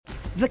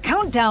The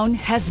countdown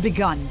has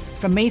begun.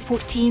 From May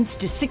 14th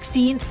to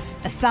 16th,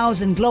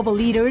 1,000 global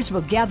leaders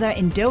will gather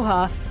in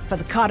Doha for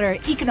the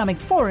Qatar Economic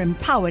Forum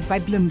powered by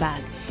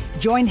Bloomberg.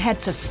 Join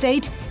heads of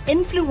state,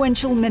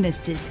 influential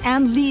ministers,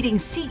 and leading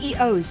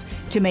CEOs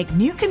to make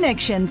new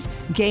connections,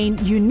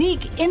 gain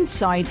unique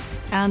insights,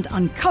 and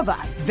uncover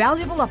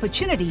valuable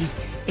opportunities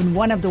in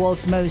one of the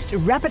world's most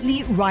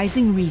rapidly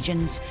rising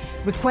regions.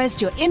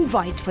 Request your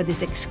invite for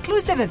this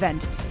exclusive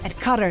event at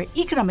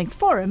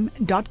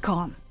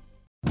QatarEconomicForum.com.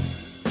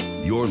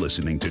 You're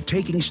listening to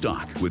Taking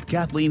Stock with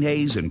Kathleen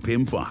Hayes and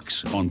Pim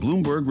Fox on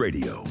Bloomberg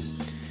Radio.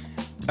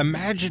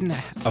 Imagine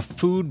a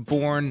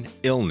foodborne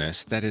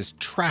illness that is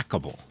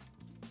trackable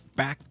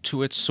back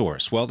to its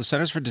source. Well, the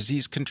Centers for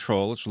Disease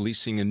Control is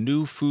releasing a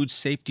new food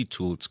safety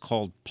tool. It's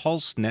called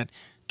PulseNet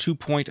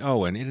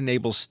 2.0, and it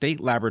enables state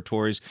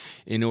laboratories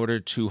in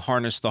order to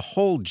harness the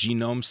whole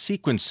genome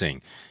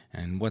sequencing.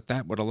 And what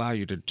that would allow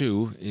you to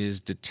do is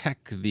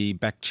detect the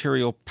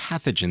bacterial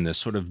pathogen, this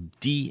sort of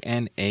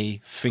DNA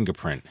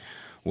fingerprint.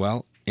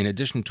 Well, in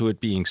addition to it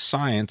being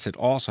science, it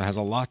also has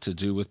a lot to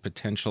do with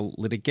potential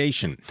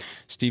litigation.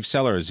 Steve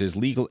Sellers is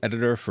legal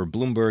editor for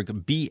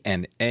Bloomberg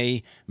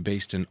BNA,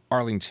 based in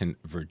Arlington,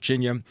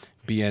 Virginia.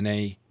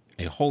 BNA,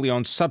 a wholly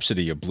owned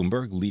subsidy of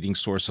Bloomberg, leading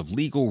source of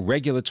legal,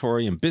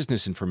 regulatory, and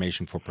business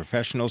information for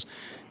professionals.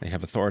 They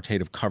have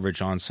authoritative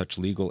coverage on such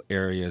legal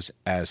areas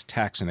as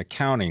tax and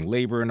accounting,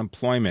 labor and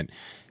employment,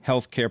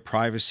 healthcare,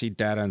 privacy,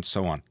 data, and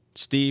so on.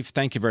 Steve,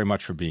 thank you very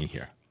much for being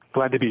here.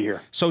 Glad to be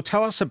here. So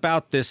tell us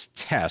about this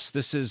test.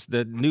 This is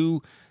the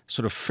new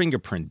sort of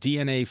fingerprint,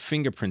 DNA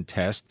fingerprint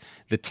test.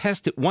 The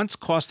test, it once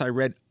cost, I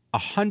read,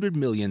 $100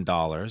 million.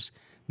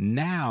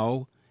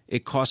 Now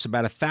it costs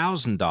about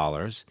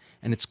 $1,000,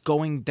 and it's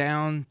going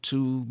down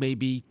to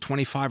maybe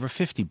 $25 or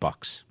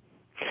 $50.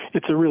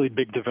 It's a really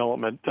big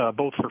development,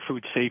 both for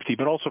food safety,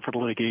 but also for the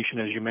litigation,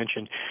 as you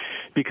mentioned,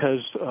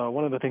 because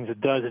one of the things it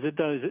does,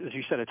 as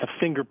you said, it's a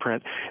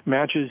fingerprint,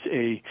 matches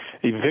a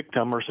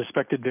victim or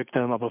suspected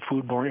victim of a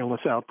foodborne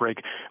illness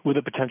outbreak with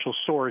a potential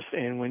source.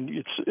 And when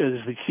it's,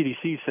 as the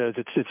CDC says,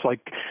 it's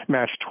like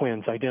matched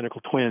twins, identical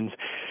twins.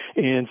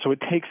 And so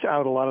it takes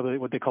out a lot of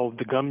what they call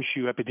the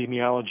gumshoe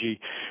epidemiology,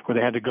 where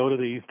they had to go to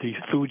the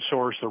food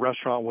source, the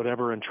restaurant,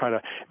 whatever, and try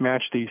to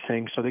match these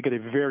things. So they get a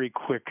very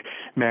quick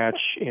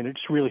match, and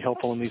it's really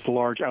helpful in these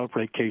large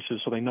outbreak cases,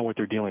 so they know what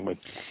they're dealing with.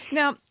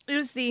 Now,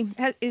 is the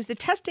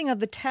testing of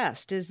the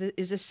test, is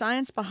the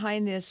science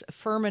behind this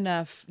firm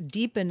enough,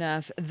 deep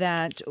enough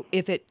that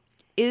if it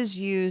is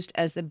used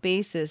as the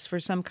basis for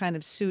some kind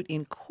of suit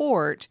in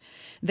court,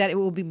 that it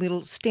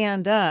will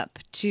stand up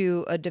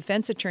to a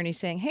defense attorney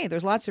saying, hey,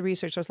 there's lots of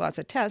research, there's lots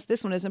of tests,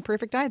 this one isn't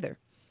perfect either?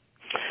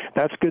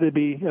 That's going to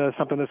be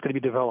something that's going to be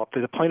developed.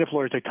 The plaintiff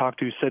lawyers I talked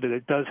to said that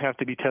it does have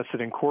to be tested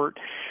in court.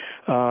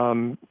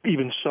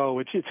 Even so,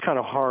 it's kind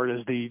of hard,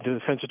 as the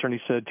defense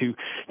attorney said, to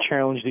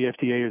challenge the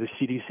FDA or the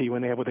CDC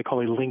when they have what they call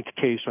a linked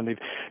case, when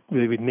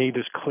they've made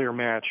this clear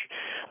match.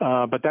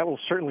 But that will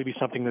certainly be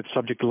something that's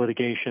subject to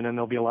litigation, and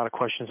there'll be a lot of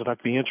questions that have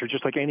to be answered,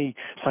 just like any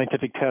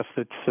scientific test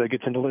that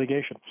gets into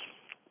litigation.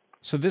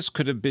 So this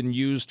could have been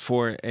used,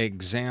 for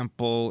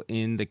example,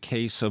 in the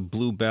case of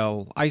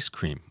Bluebell ice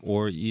cream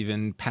or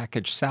even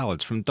packaged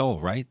salads from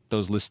Dole, right?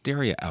 Those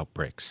listeria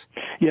outbreaks.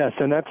 Yes,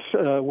 and that's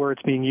where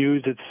it's being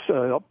used. It's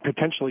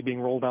potentially being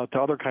rolled out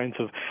to other kinds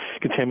of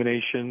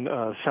contamination,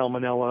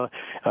 salmonella,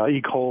 E.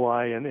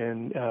 coli,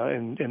 and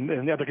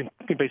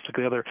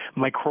basically other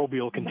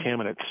microbial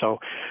contaminants. So,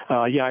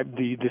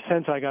 the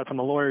sense I got from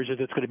the lawyers is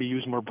it's going to be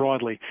used more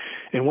broadly.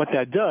 And what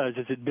that does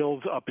is it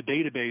builds up a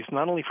database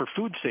not only for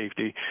food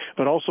safety,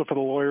 but also for the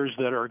lawyers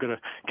that are going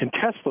to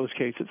contest those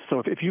cases.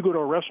 So if you go to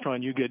a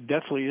restaurant, you get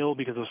deathly ill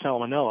because of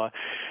salmonella,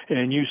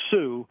 and you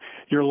sue,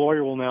 your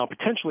lawyer will now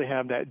potentially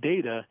have that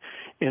data,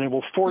 and it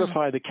will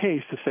fortify the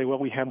case to say, well,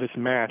 we have this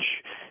match.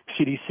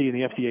 CDC and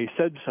the FDA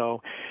said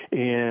so,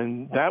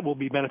 and that will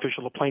be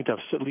beneficial to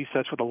plaintiffs. At least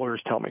that's what the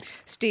lawyers tell me.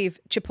 Steve,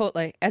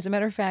 Chipotle. As a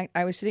matter of fact,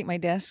 I was sitting at my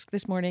desk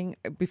this morning,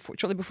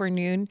 shortly before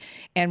noon,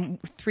 and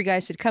three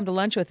guys had come to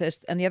lunch with us,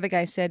 and the other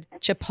guy said,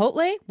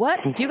 Chipotle? What?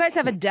 Do you guys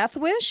have a death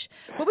wish?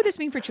 What would this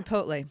mean for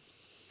Chipotle?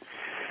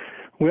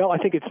 Well, I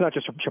think it's not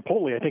just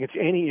Chipotle. I think it's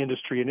any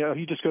industry. And if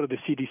you just go to the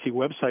CDC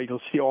website,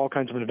 you'll see all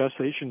kinds of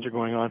investigations are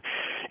going on.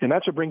 And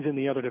that's what brings in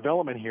the other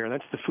development here, and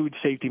that's the Food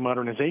Safety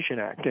Modernization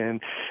Act.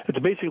 And it's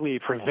basically a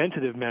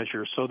preventative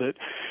measure so that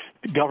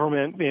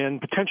government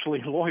and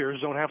potentially lawyers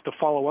don't have to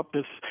follow up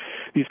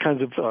these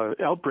kinds of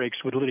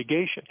outbreaks with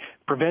litigation,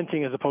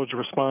 preventing as opposed to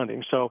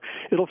responding. So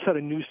it'll set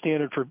a new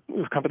standard for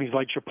companies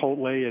like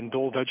Chipotle and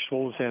Dole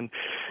Vegetables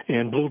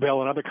and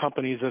Bluebell and other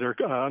companies that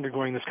are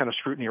undergoing this kind of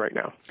scrutiny right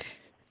now.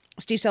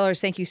 Steve Sellers,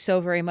 thank you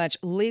so very much.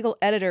 Legal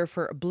editor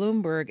for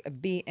Bloomberg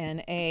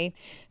BNA,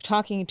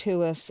 talking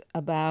to us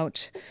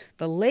about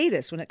the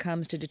latest when it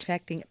comes to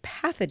detecting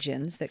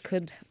pathogens that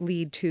could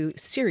lead to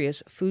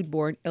serious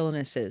foodborne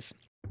illnesses.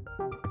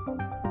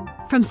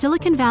 From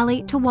Silicon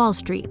Valley to Wall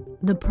Street,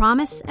 the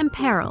promise and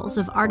perils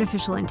of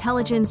artificial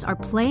intelligence are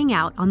playing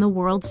out on the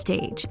world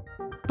stage.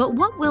 But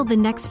what will the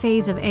next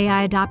phase of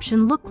AI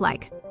adoption look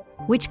like?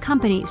 Which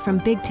companies from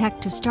big tech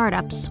to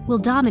startups will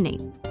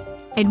dominate?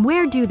 And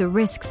where do the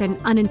risks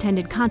and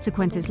unintended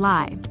consequences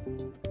lie?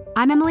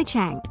 I'm Emily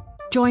Chang.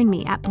 Join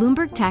me at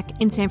Bloomberg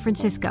Tech in San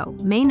Francisco,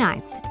 May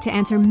 9th, to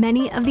answer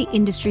many of the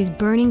industry's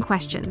burning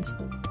questions,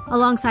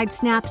 alongside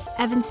Snap's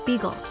Evan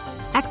Spiegel,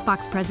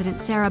 Xbox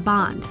President Sarah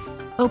Bond,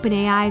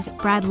 OpenAI's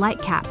Brad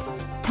Lightcap,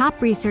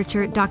 top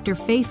researcher Dr.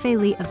 Fei-Fei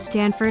Li of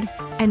Stanford,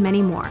 and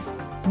many more.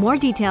 More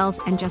details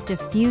and just a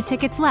few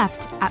tickets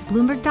left at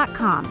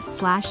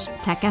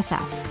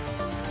Bloomberg.com/TechSF.